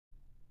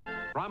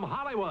From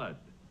Hollywood,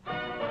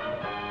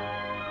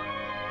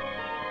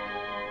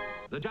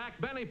 the Jack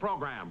Benny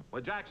Program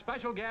with Jack's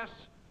special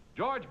guests,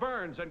 George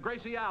Burns and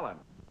Gracie Allen.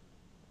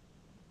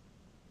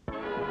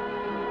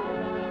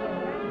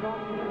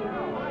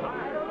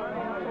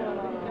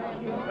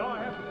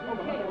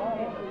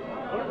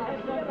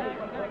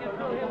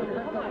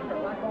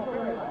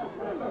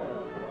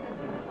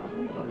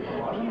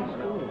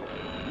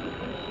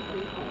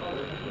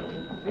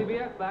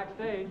 CBS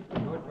backstage.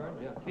 George Burns,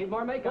 yeah. Need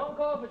more makeup. Phone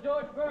call for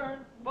George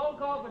Burns. Phone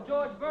call for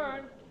George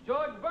Burns.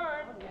 George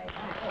Burns.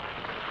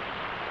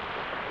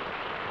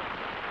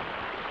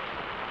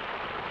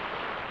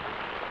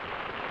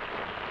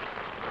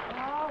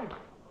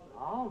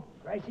 Oh,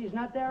 Gracie's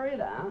not there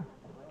either, huh?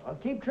 Well,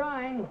 keep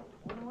trying. I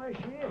wonder where she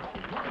is.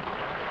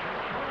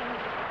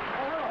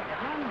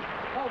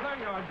 Oh, there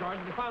you are, George.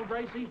 Have you found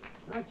Gracie?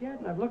 Not yet,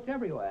 and I've looked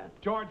everywhere.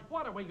 George,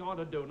 what are we going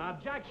to do? Now,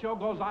 Jack's show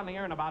goes on the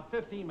air in about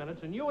 15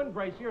 minutes, and you and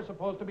Gracie are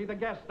supposed to be the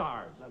guest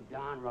stars. Look,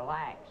 Don,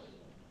 relax.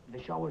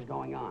 The show is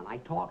going on. I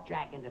talked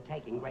Jack into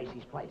taking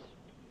Gracie's place.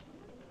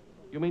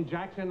 You mean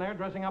Jack's in there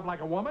dressing up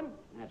like a woman?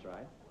 That's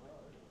right.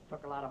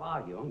 Took a lot of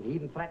arguing. He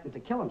even threatened to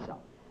kill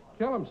himself.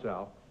 Kill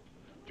himself?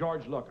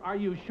 George, look, are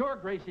you sure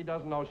Gracie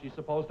doesn't know she's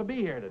supposed to be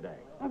here today?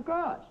 Of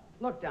course.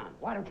 Look, Don,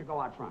 why don't you go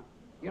out front?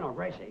 You know,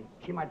 Gracie,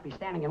 she might be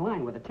standing in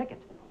line with a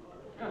ticket.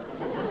 And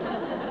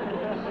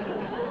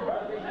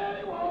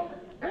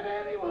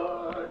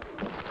anyone.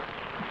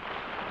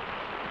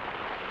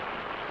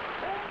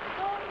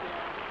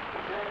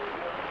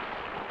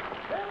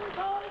 Then we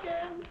call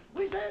again.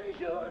 We said he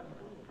should.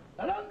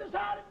 An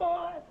undecided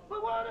boy,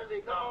 but what is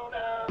he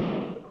gonna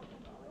do?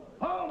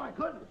 Oh, my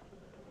goodness.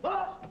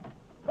 Boss!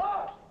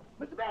 Boss!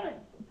 Mr. Benny!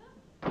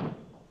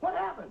 What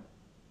happened?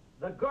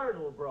 The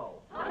girdle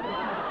broke.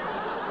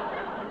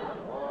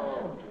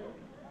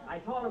 I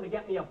told them to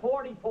get me a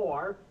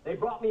 44. They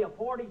brought me a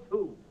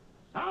 42.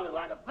 Sounded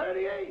like a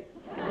 38.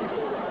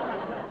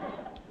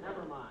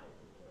 Never mind.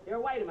 Here,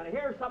 wait a minute.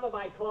 Here's some of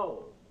my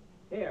clothes.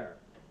 Here.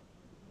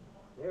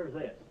 Here's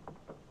this.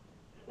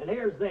 And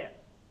here's this.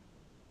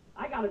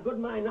 I got a good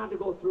mind not to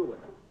go through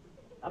with it.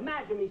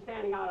 Imagine me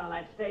standing out on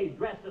that stage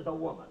dressed as a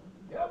woman.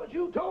 Yeah, but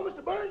you told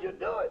Mr. Burns you'd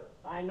do it.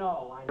 I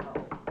know.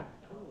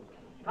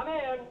 Come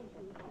in.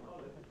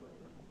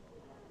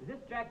 Is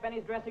this Jack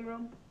Benny's dressing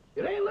room?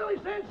 It ain't Lily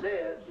St.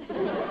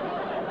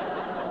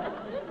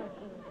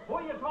 Who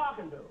are you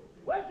talking to?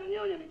 Western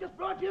Union, he just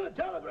brought you in a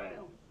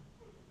telegram.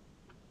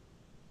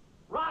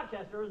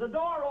 Rochester, is the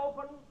door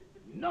open?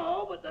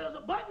 No, but there's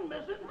a button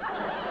missing.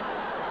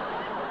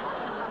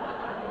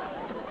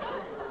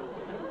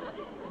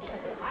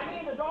 I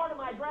mean the door to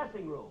my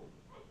dressing room.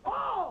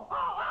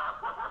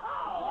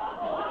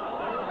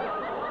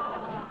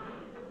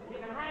 You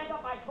can hang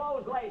up my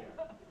clothes later.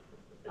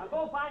 Now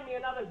go find me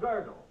another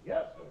girdle.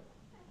 Yes, sir.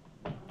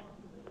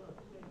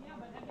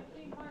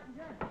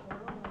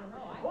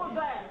 Who's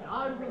there?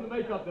 I'm from the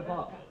makeup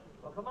department.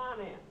 Well, come on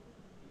in.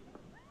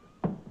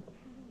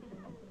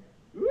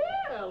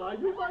 Well, are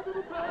you my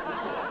little friend?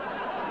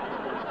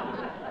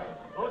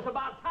 Oh, it's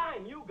about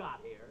time you got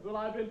here. Well,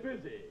 I've been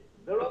busy.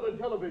 There are other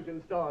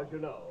television stars, you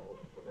know.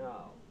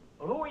 No.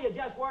 Well, who are you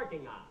just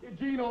working on?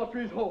 Gene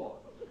Autry's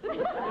horse.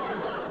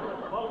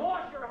 Well,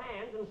 wash your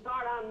hands and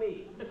start on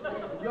me.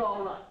 You're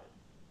all right.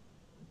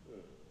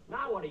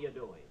 Now what are you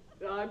doing?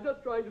 I'm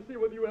just trying to see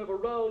whether you have a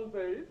round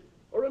face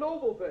or an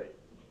oval face.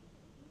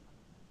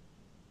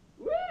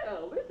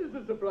 Well, this is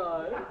a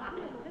surprise.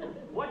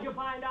 What'd you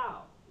find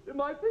out?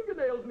 My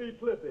fingernails need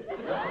clipping.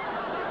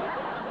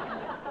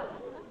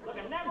 Look,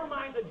 never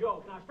mind the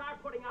joke. Now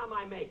start putting on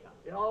my makeup.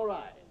 Yeah, all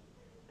right.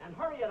 And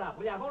hurry it up,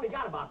 will you? I've only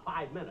got about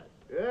 5 minutes.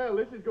 Well,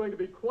 this is going to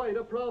be quite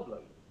a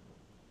problem.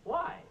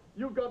 Why?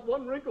 You've got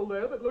one wrinkle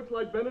there that looks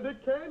like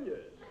Benedict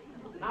Canyon.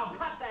 Now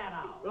cut that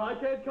out. Well, I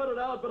can't cut it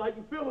out, but I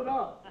can fill it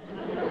up.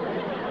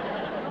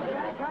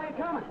 Jack, how you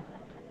coming?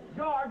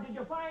 George, did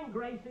you find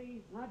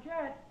Gracie? Not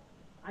yet.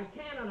 I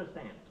can't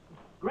understand it.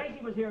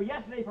 Gracie was here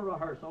yesterday for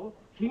rehearsal.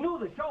 She knew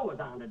the show was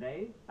on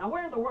today. Now,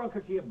 where in the world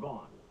could she have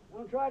gone?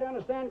 Don't try to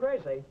understand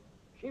Gracie.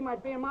 She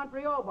might be in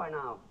Montreal by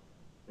now.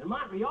 In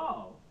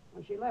Montreal?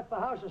 When she left the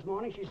house this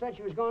morning, she said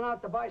she was going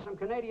out to buy some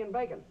Canadian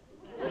bacon.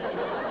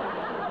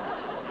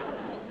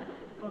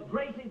 Look,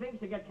 Gracie thinks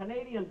to get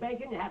Canadian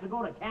bacon, you have to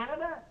go to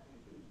Canada?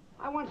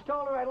 I once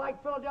told her I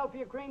liked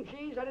Philadelphia cream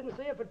cheese. I didn't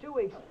see her for 2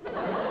 weeks.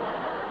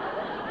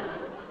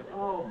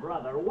 Oh,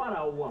 brother, what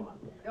a woman.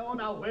 Oh,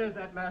 now, where's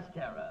that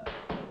mascara?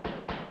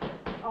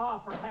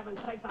 Oh, for heaven's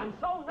sakes, I'm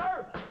so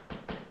nervous.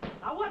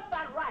 Now, what's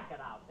that racket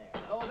out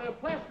there? Oh, they're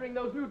plastering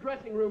those new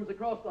dressing rooms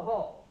across the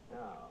hall.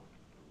 Oh.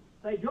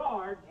 Say,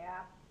 George.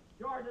 Yeah?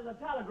 George, there's a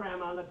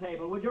telegram on the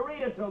table. Would you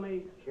read it to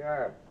me?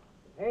 Sure.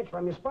 Hey, it's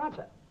from your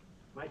sponsor.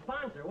 My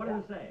sponsor? What did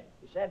it say?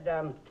 He said,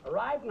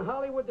 arrived in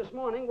Hollywood this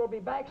morning. We'll be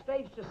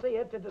backstage to see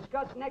it to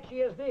discuss next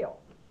year's deal.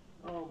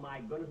 Oh, my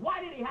goodness.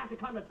 Why did he have to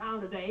come to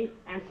town today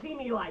and see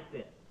me like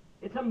this?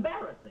 It's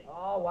embarrassing.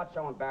 Oh, what's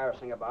so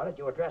embarrassing about it?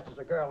 You were dressed as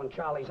a girl in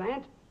Charlie's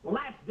Aunt? Well,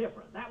 that's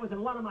different. That was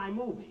in one of my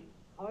movies.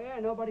 Oh, yeah,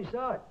 nobody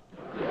saw it.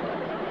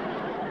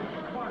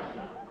 Of course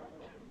not.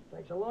 Say,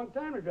 Takes a long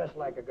time to dress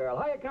like a girl.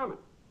 How you coming?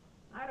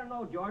 I don't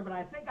know, George, but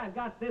I think I've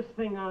got this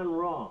thing on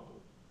wrong.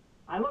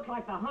 I look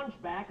like the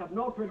hunchback of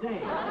Notre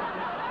Dame.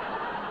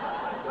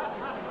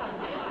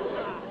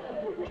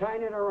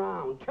 Turn it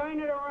around. Turn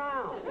it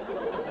around.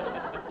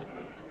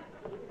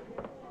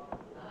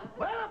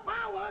 Well, I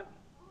found one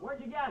Where'd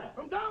you get it?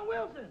 from Don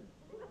Wilson.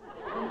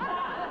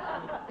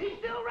 He's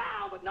still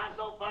round, but not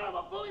so far of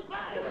a fully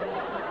packed.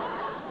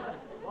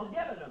 Well,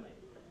 give it to me.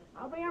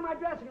 I'll be in my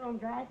dressing room,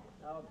 Jack.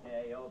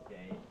 Okay,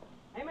 okay.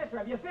 Hey, mister,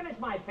 have you finished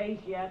my face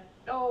yet?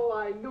 Oh,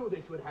 I knew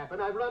this would happen.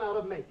 I've run out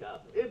of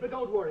makeup. But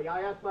don't worry,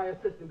 I asked my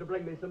assistant to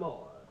bring me some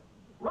more.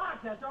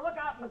 Rochester, look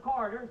out in the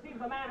corridor and see if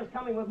the man is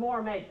coming with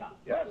more makeup.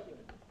 Yes, sir.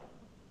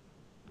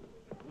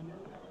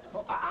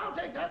 Oh, I'll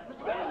take that,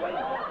 Mr. Benny.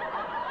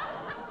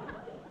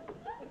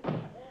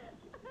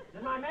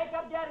 Did my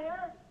makeup get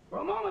here? For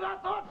a moment, I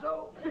thought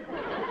so. Yes,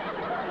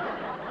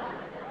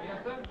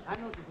 sir?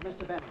 I'm looking for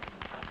Mr. Benny.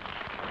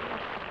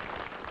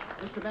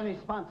 Mr. Benny's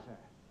sponsor.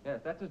 Yes,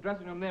 that's his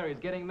dressing room there. He's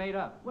getting made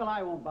up. Well,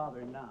 I won't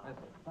bother him now. Yes,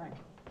 sir. Thanks.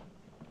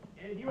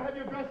 Do you have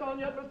your dress on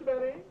yet, Mr.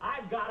 Benny?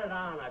 I've got it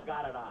on, I've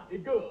got it on.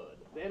 Good.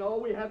 Then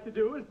all we have to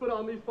do is put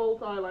on these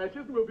false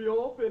eyelashes and we'll be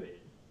all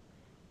finished.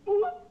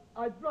 Whoop!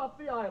 I dropped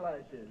the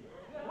eyelashes.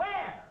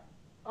 Where?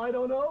 I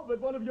don't know, but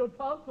one of your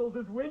tonsils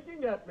is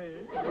winking at me.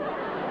 You're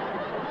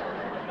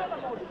the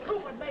most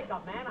stupid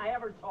makeup man I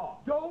ever saw.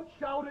 Don't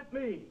shout at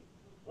me.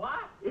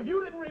 What? If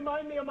you didn't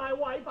remind me of my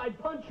wife, I'd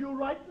punch you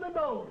right in the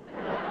nose.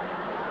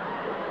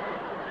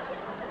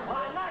 Well,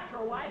 I'm not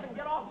your wife, and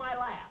get off my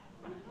lap.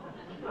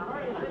 Now,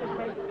 hurry and finish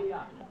making me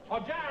up. Oh,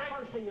 Jack!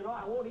 First thing you know,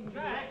 I won't even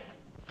Jack!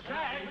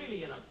 Jack!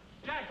 Really,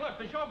 Jack, look,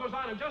 the show goes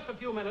on in just a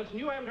few minutes, and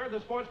you haven't heard the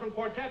Sportsman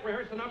Quartet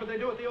rehearse the number they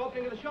do at the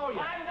opening of the show I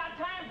yet. haven't got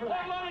time for Well,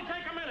 that. it'll only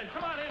take a minute.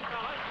 Come on in,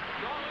 fellas.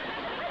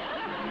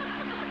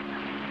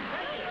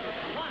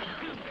 One,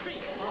 two,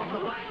 three. On the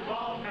Black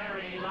Ball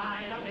Ferry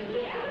line up in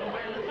Seattle,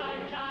 where the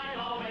sunshine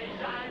always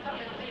shines up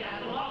in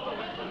Seattle, all the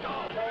whistles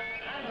go,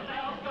 and the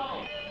bells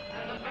go,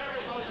 and the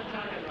ferry boats are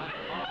chugging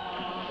right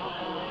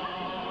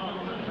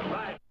on.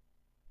 Right.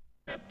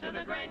 Trip to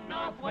the great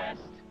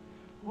Northwest,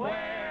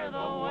 where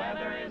the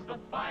weather is the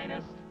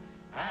finest,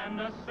 and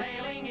the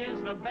sailing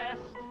is the best.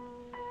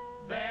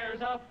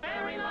 There's a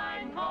ferry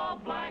line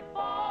called Black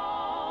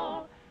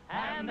Ball,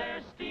 and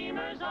their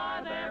steamers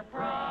are their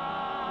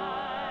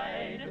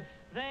pride.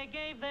 They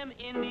gave them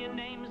Indian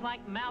names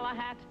like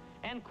Malahat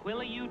and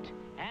Quileute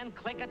and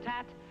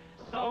Klickitat.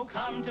 So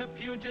come to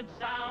Puget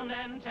Sound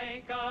and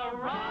take a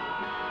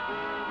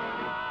ride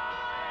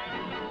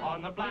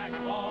on the Black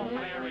Ball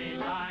Ferry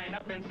line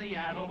up in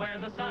Seattle, where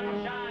the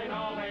sunshine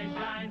always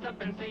shines.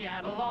 Up in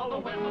Seattle, all the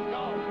whistles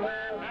go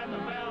and the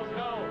bells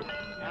go,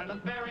 and the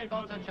ferry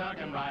boats are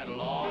chugging right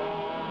along,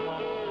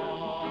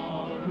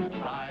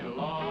 right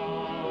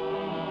along.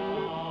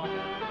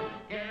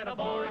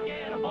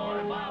 Get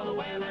aboard while the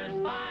weather's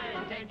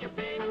fine. Take your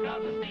pick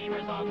of the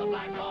steamers on the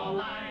Black Ball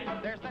line.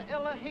 There's the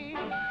Illahee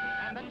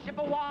and the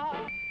Chippewa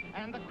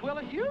and the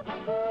Quileute,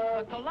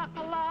 the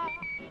Kalakala.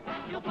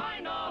 You'll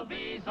find all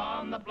these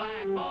on the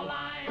Black Ball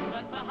line.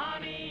 But the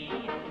honey,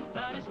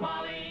 the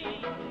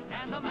Nisqually,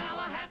 and the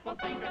Malahat will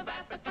think of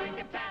that, but think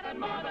of that and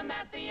more than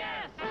that, the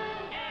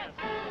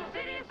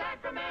City of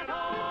Sacramento.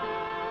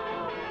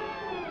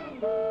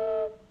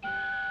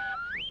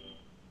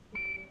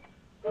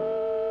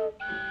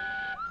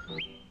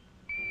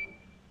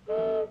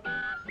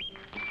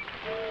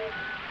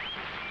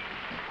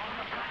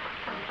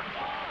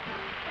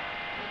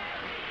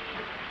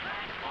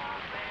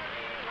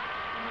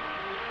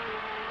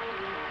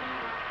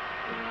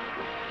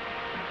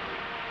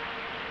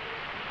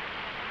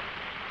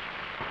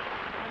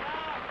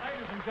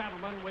 Ladies and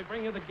gentlemen, we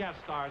bring you the guest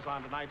stars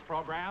on tonight's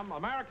program,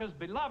 America's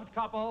beloved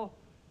couple,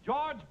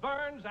 George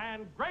Burns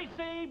and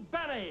Gracie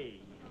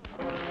Bit.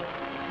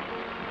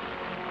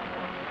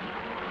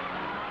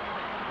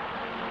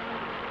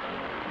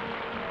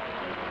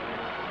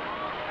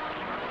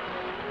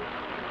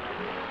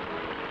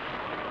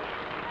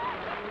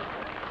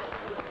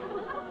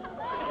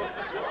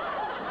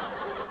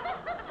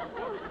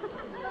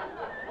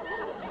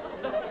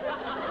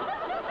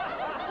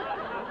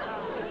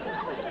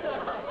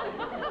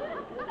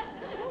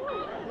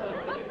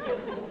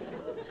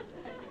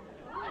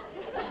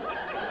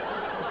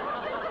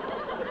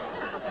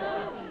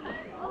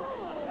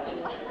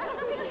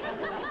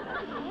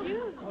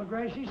 Well,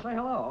 Gracie, say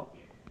hello.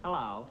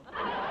 Hello.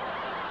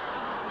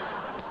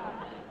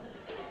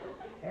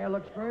 Hair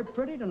looks very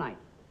pretty tonight.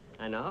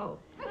 I know.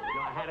 You know,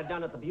 I had it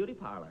done at the beauty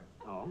parlor.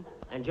 Oh?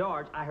 And,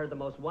 George, I heard the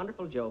most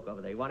wonderful joke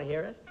over there. You want to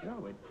hear it? Sure,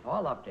 we'd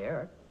all love to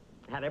hear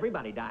it. Had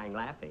everybody dying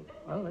laughing.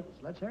 Well,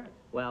 let's hear it.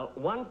 Well,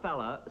 one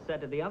fella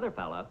said to the other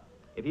fella,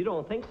 if you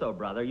don't think so,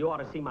 brother, you ought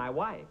to see my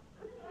wife.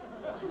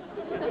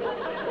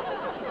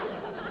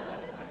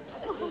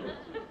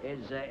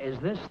 Is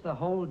this the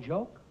whole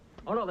joke?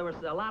 Oh, no, there was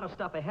a lot of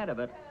stuff ahead of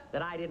it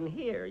that I didn't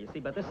hear, you see,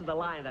 but this is the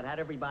line that had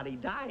everybody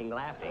dying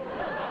laughing.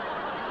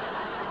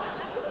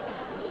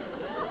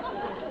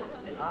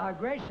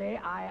 Gracie,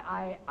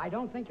 I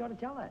don't think you ought to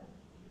tell that.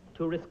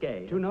 Too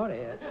risque. Too naughty.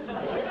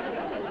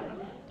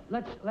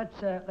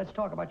 let's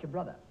talk about your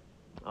brother.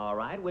 All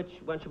right, which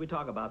one should we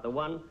talk about? The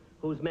one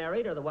who's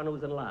married or the one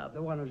who's in love?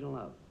 The one who's in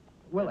love.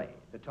 Willie,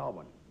 the tall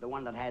one. The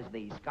one that has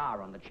the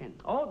scar on the chin.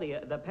 Oh, the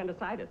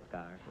appendicitis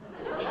scar.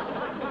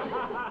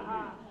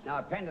 Now,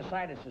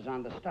 appendicitis is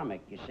on the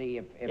stomach. You see,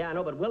 if... Yeah, I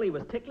know, but Willie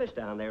was ticklish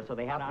down there, so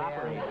they had to Up there.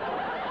 operate.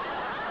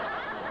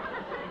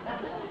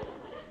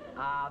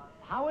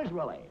 How is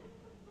Willie?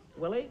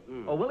 Willie?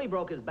 Mm. Oh, Willie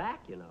broke his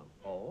back, you know.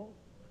 Oh,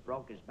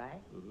 broke his back?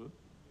 Mm-hmm.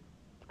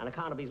 On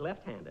account of he's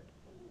left-handed.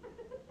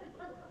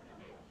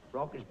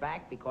 Broke his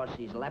back because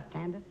he's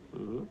left-handed?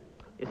 Mm-hmm.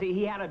 You see,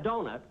 he had a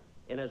donut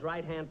in his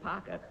right-hand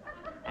pocket,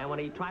 and when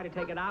he tried to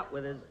take it out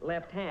with his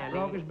left hand...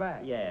 Broke his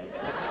back? Yeah.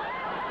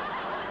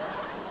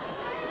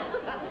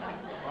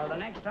 Well, the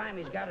next time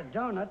he's got a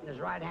donut in his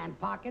right-hand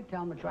pocket,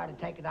 tell him to try to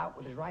take it out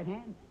with his right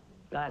hand.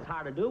 That's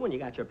hard to do when you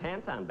got your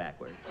pants on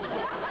backwards. His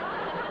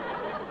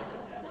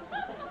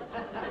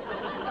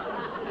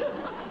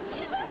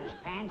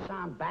pants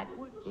on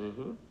backwards?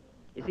 Mm-hmm.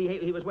 You see,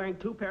 he was wearing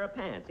two pair of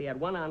pants. He had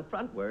one on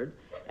frontwards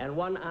and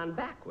one on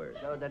backwards.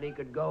 So that he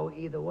could go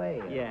either way.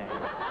 Yeah.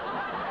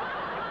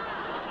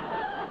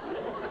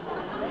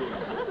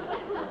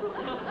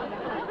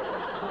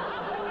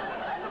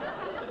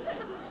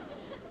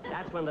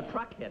 That's when the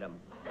truck hit him.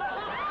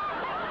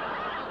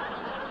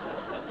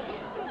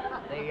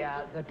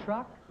 The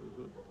truck?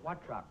 Mm-hmm.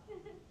 What truck?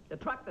 The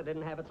truck that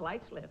didn't have its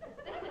light slit.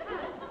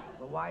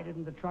 Well, why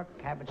didn't the truck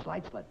have its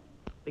light slit?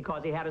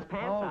 Because he had his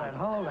pants Hold on. it,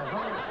 hold it.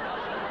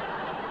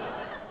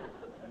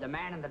 The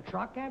man in the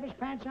truck have his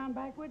pants on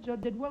backwards, or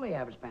did Willie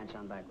have his pants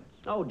on backwards?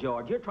 Oh,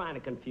 George, you're trying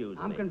to confuse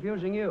me. I'm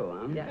confusing you,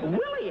 huh? Yeah,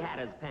 Willie had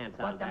his pants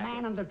on But the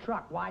man in the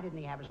truck, why didn't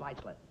he have his light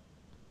slit?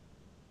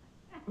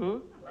 Hmm?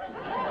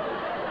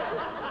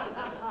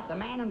 The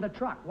man in the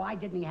truck, why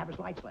didn't he have his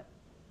light slit?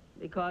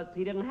 Because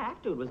he didn't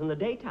have to. It was in the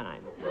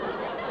daytime.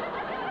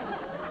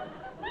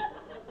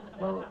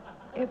 Well,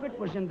 if it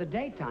was in the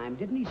daytime,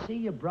 didn't he see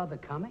your brother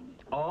coming?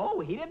 Oh,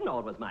 he didn't know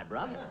it was my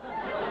brother.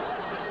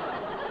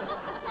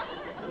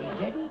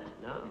 He didn't?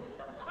 No.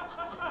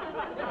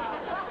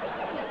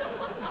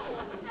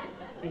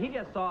 See, he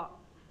just saw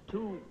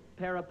two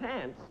pair of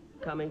pants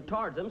coming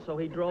towards him, so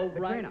he drove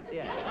Between right... them?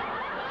 Yeah.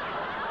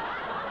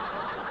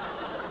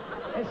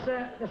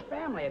 This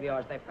family of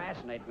yours, they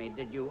fascinate me.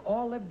 Did you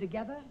all live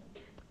together?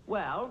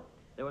 Well,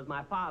 there was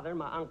my father,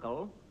 my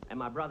uncle, and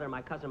my brother,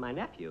 my cousin, my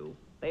nephew.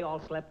 They all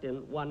slept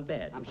in one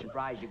bed. I'm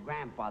surprised your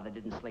grandfather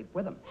didn't sleep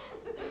with him.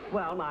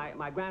 Well,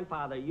 my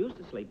grandfather used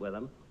to sleep with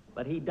him,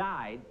 but he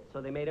died, so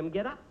they made him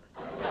get up.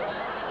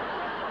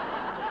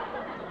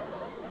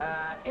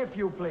 If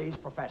you please,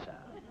 Professor.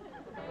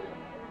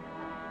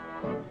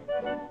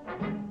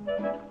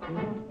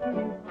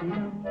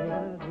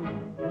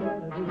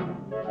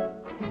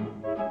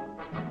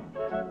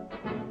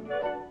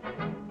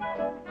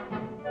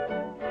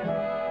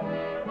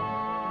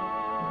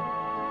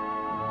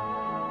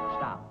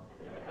 Stop.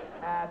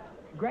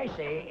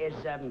 Gracie, is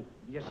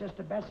your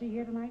sister Bessie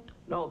here tonight?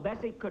 No,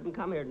 Bessie couldn't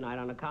come here tonight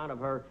on account of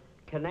her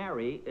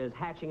canary is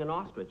hatching an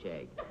ostrich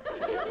egg.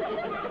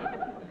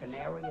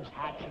 Canary is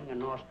hatching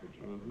an ostrich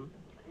egg. Mm-hmm.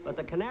 But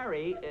the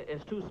canary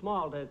is too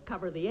small to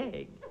cover the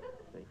egg.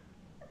 See?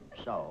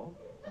 So?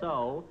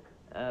 So,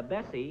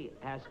 Bessie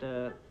has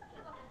to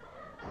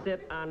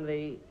sit on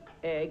the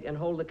egg and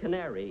hold the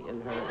canary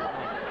in her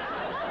hand.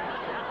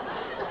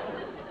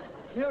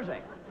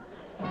 Music.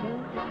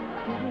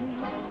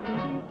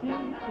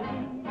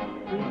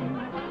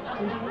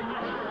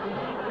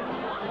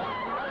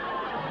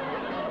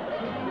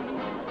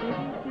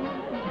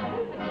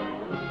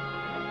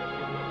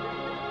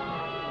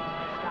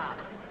 Stop.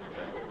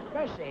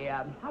 Bessie,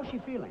 how's she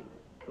feeling?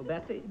 Who,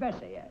 Bessie?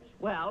 Bessie, yes.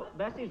 Well,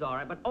 Bessie's all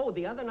right, but, oh,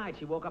 the other night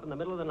she woke up in the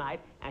middle of the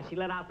night and she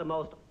let out the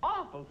most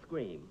awful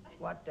scream.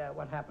 What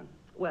happened?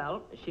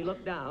 Well, she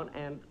looked down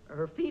and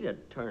her feet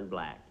had turned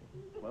black.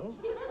 Well,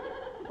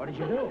 what did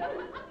you do?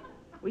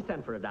 We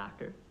sent for a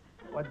doctor.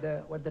 What'd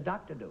the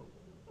doctor do?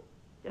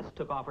 Just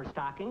took off her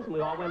stockings and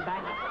we all went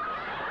back.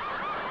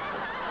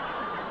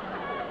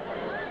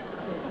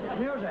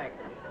 Music.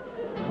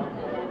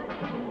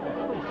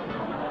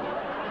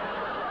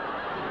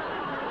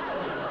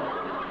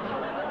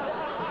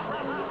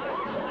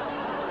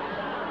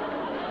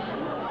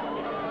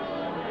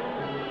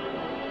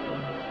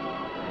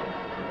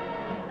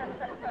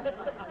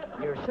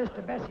 Your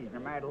sister Bessie's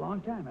been married a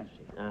long time, hasn't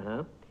she?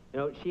 Uh-huh. You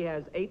know, she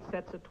has 8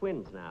 sets of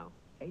twins now.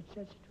 8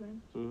 sets of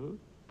twins? Mm-hmm.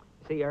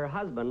 See, her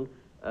husband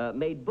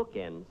made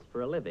bookends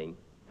for a living,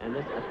 and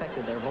this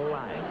affected their whole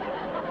lives.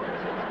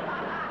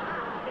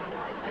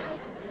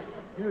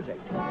 Music.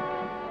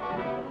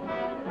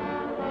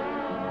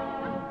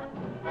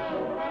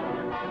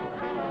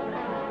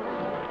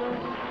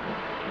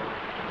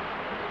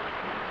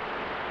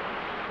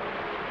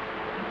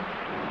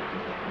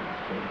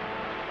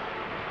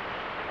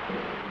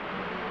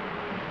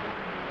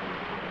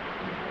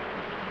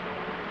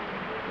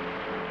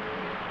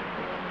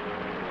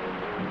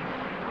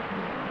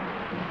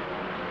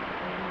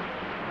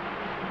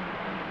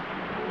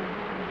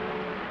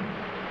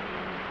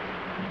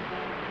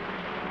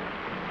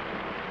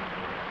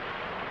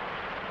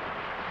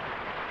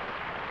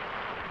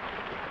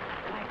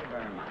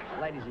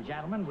 Ladies and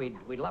gentlemen,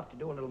 we'd love to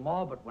do a little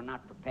more, but we're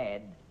not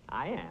prepared.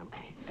 I am.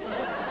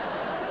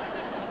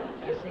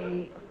 You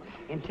see,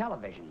 in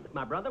television, If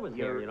my brother was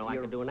here, I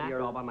could do an act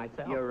all by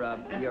myself. you're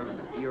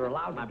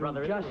allowed My to brother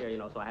do isn't just. here,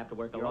 so I have to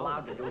work You're alone.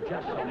 allowed to do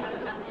just so much.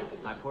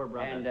 My poor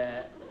brother. And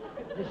this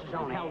is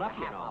only held up, a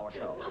half-hour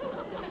show.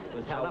 It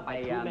was held up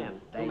by two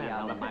men. Two men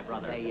held up my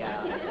brother. They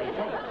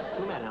take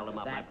Two men held him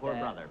up, my that, poor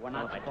brother. we're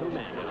not Held up by supposed two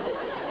men.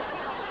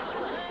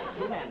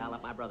 Two men held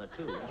up my brother,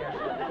 too.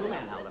 Two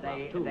men held him up.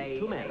 They- Two they- men.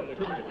 Two men.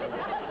 Two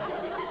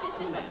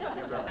men.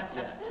 Your brother.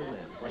 Yeah, two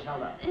men. was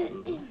held up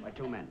by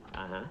two men.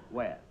 Uh-huh.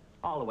 Where?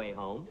 All the way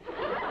home.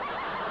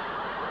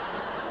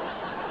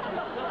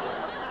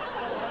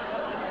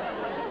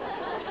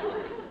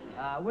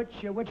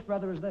 Which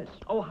brother is this?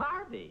 Oh,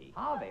 Harvey.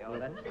 Harvey. Oh,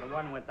 that's the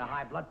one with the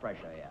high blood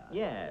pressure, yeah.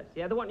 Yes.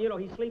 Yeah, the one,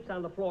 he sleeps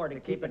on the floor to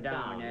keep it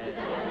down.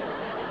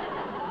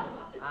 yeah.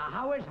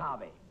 How is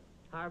Harvey?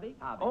 Harvey?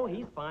 Harvey. Oh,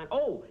 he's fine.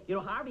 Oh,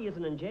 Harvey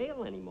isn't in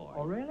jail anymore.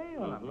 Oh, really?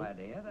 Well, I'm glad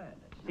to hear that.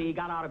 See, he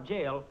got out of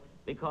jail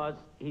because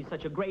he's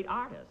such a great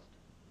artist.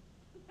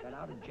 Got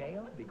out of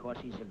jail because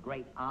he's a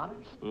great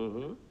artist?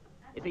 Mm-hmm.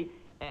 You see,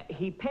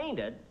 he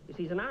painted,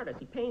 he's an artist,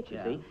 he paints, you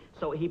Yeah. see.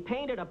 So he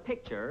painted a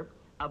picture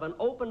of an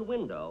open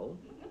window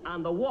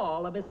on the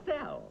wall of his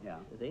cell. Yeah.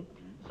 You see?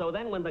 So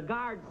then when the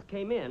guards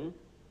came in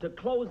to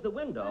close the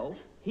window,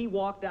 he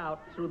walked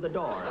out through the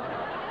door.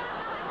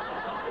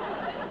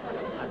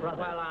 My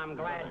brother. Well, I'm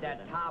glad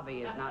that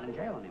Harvey is not in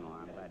jail anymore.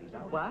 I'm glad he's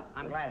out. What?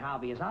 I'm glad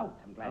Harvey is out.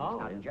 I'm glad he's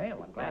not in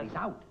jail. I'm glad he's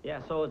out.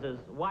 Yeah, so is his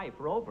wife,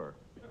 Rover.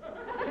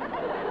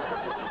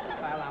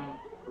 Well,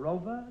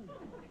 Rover.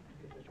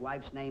 His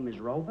wife's name is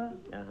Rover.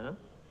 Uh-huh.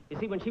 You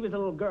see, when she was a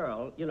little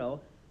girl,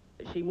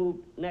 she moved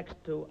next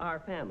to our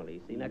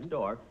family, see, next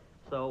door.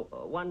 So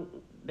one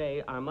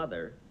day, our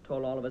mother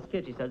told all of us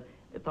kids, she said,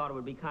 thought it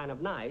would be kind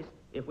of nice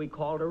if we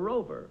called her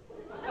Rover.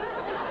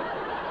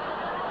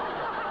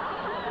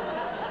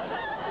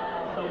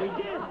 So we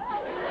did.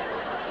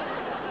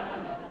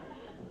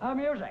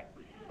 Music.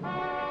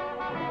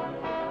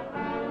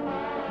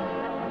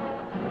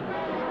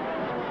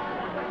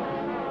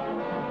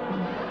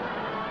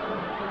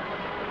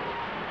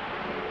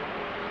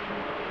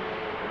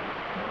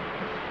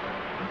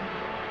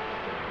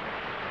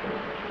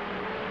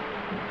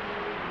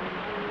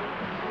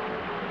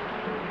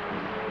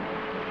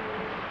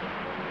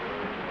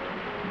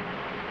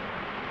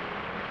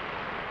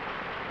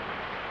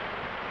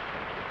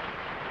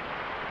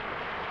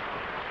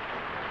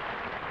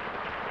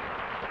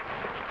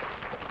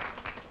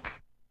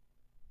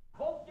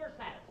 Hope you're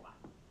satisfied.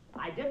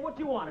 I did what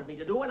you wanted me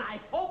to do, and I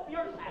hope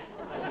you're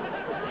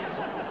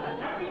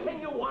satisfied.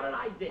 Everything you wanted,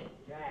 I did.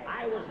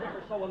 I was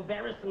never so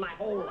embarrassed in my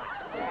whole life.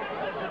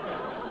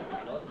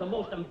 It's the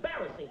most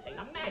embarrassing thing.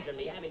 Imagine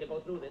me having to go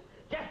through this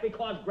just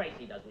because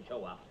Gracie doesn't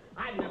show up.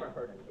 I've never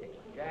heard anything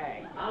like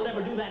that. Jack. I'll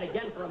never do that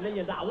again for $1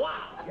 million.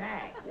 Wow.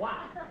 Jack.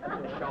 Wow.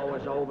 The show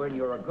is over and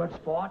you're a good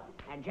sport.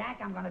 And, Jack,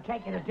 I'm going to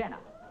take you to dinner.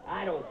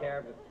 I don't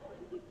care.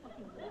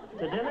 But...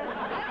 To dinner?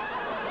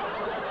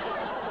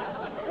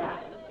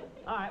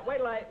 All right, wait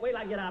till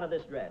I get out of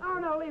this dress. Oh,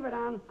 no, leave it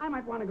on. I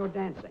might want to go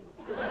dancing.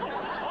 Oh, get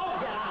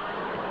out.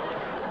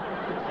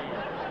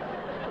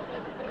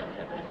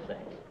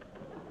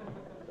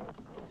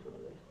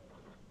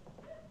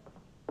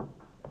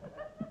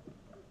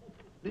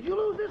 Did you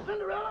lose this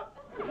Cinderella?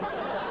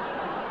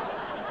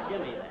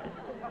 Give me that.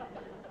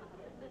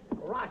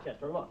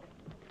 Rochester, look.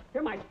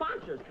 Here, my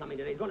sponsor's coming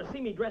today. He's going to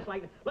see me dressed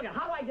like this. Look,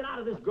 how do I get out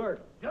of this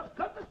girdle? Just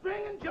cut the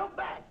string and jump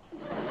back. All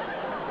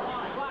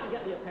right, go out and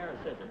get me a pair of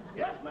scissors.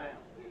 Yes, ma'am.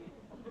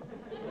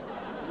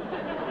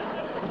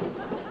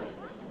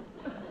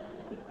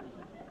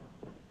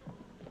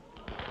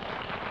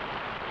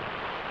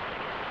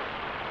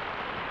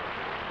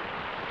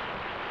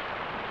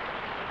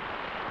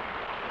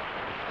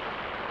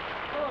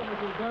 Hello,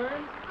 Mrs.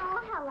 Burns. Oh,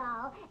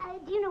 hello.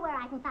 Do you know where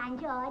I can find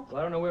George? Well,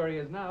 I don't know where he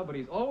is now, but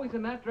he's always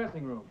in that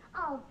dressing room.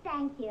 Oh,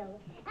 thank you.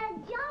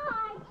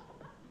 George!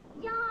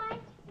 George!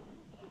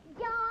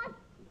 George!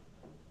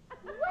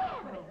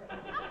 Well,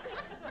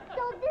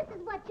 so this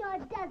is what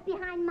George does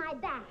behind my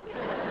back.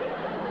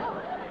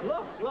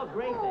 Look,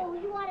 Gracie. Oh,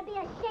 you ought to be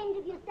ashamed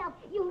of yourself.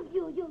 You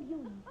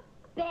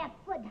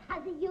barefoot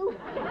hussy, you.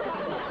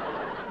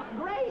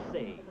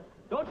 Gracie,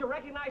 don't you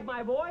recognize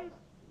my voice?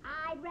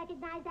 I'd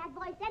recognize that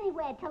voice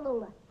anywhere,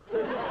 Tallulah.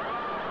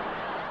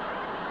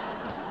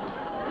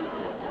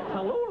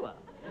 Tallulah.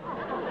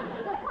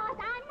 Of course,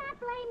 I'm not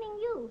blaming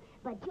you,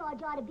 but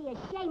George ought to be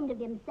ashamed of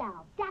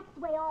himself. That's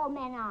the way all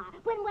men are.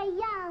 When we're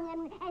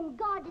young and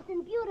gorgeous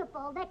and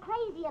beautiful, they're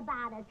crazy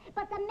about us.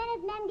 But the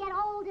minute men get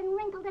old and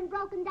wrinkled and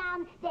broken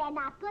down, they're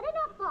not good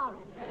enough for us.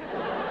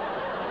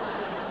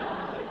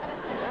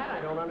 That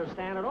I don't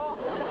understand at all.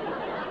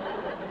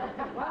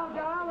 Well,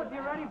 doll, if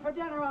you're ready for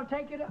dinner, I'll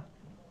take you to...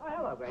 Oh,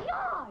 hello, Gracie.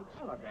 George!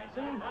 Hello,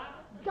 Gracie.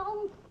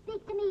 Don't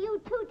speak to me, you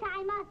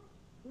two-timer.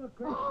 Look,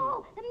 Gracie.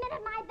 Oh, the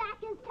minute my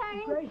back is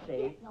turned...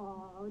 Gracie.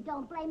 Oh,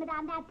 don't blame it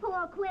on that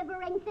poor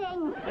quivering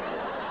thing.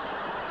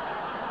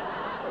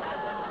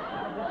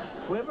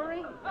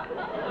 Quivering?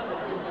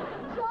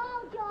 So,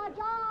 George,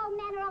 all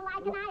men are alike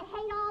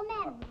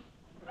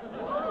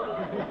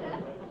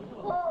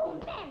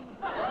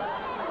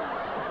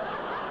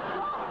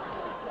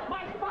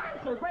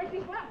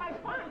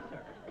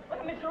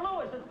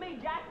it's me,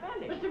 Jack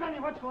Benny. Mr. Benny,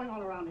 what's going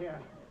on around here?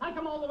 I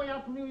come all the way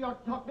out from New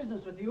York to talk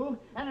business with you,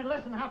 and in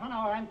less than half an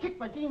hour, I'm kicked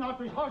by Gene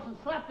Autry's horse and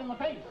slapped in the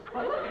face.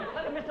 Well, look,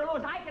 Mr.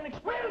 Lewis, I can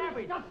explain We'll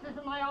everything. discuss this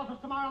in my office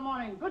tomorrow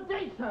morning. Good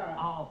day, sir.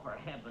 Oh, for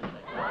heaven's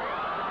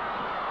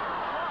sake.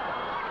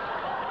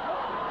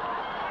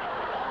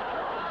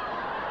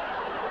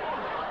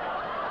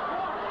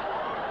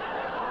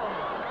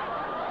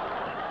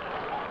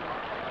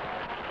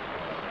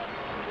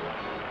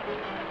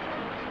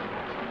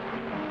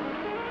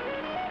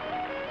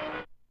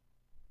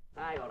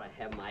 I ought to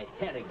have my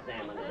head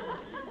examined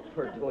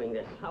for doing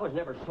this. I was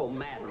never so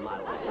mad in my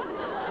life.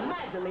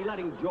 Imagine me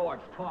letting George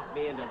talk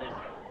me into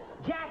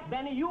this. Jack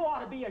Benny, you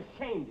ought to be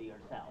ashamed of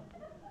yourself.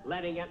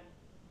 Letting it...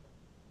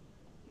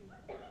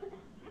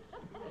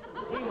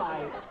 See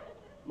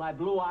my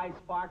blue eyes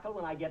sparkle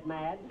when I get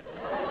mad?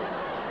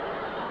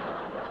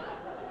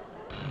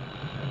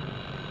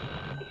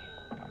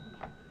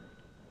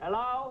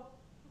 Hello?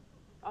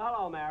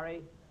 Hello,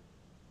 Mary.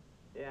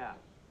 Yeah.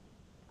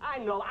 I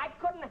know. I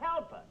couldn't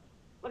help it.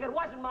 Look, it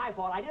wasn't my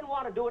fault. I didn't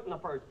want to do it in the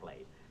first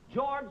place.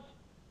 George...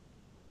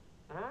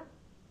 Huh?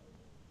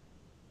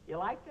 You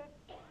liked it?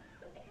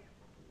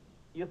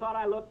 You thought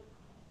I looked...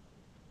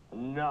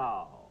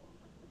 No.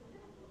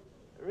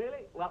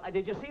 Really? Well,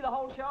 did you see the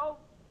whole show?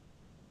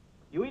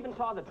 You even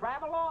saw the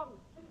travelogue?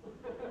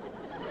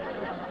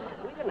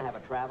 We didn't have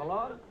a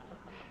travelogue.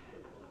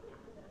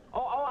 Oh,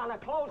 on a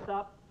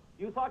close-up,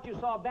 you thought you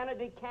saw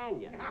Benedict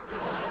Canyon.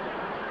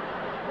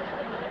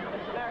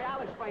 Mary,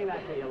 I'll explain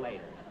that to you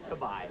later.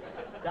 Goodbye.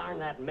 Darn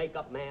that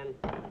makeup man.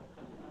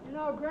 You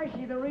know,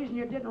 Gracie, the reason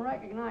you didn't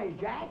recognize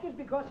Jack is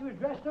because he was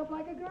dressed up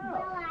like a girl.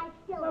 Well, I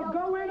still Well, don't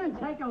go in believe and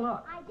it. take a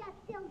look. I just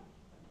still...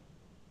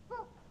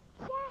 Well,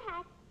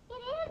 Jack,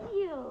 it is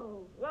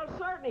you. Well,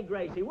 certainly,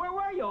 Gracie. Where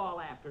were you all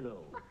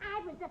afternoon? Well,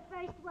 I was the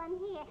first one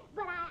here,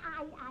 but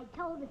I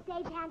told the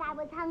stagehand I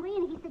was hungry,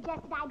 and he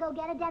suggested I go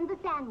get a Denver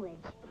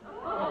sandwich.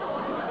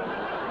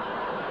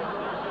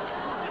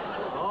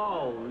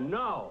 Oh,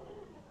 no.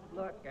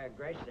 Look,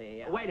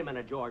 Gracie... Wait a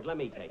minute, George. Let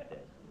me take this.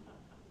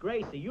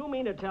 Gracie, you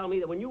mean to tell me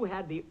that when you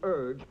had the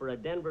urge for a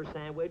Denver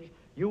sandwich,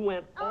 you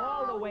went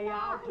all the way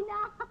out to...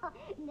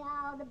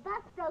 No, the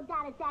bus broke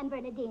down at San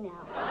Bernardino.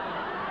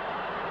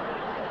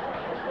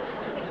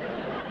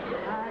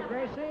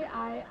 Gracie,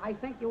 I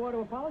think you ought to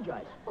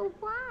apologize. Well,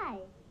 why?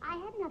 I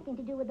had nothing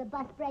to do with the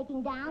bus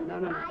breaking down. No. I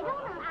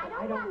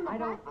don't run the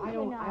buses,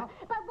 you know.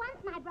 But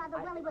once my brother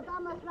Willie was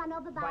almost run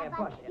over by a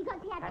bus because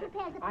he had two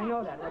pairs of pants. I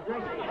know that. Look,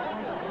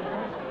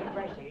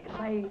 Gracie,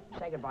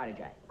 say goodbye to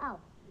Jack. Oh,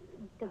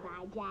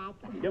 goodbye,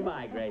 Jack.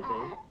 Goodbye,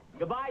 Gracie.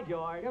 Goodbye,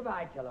 George.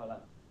 Goodbye, Tallulah.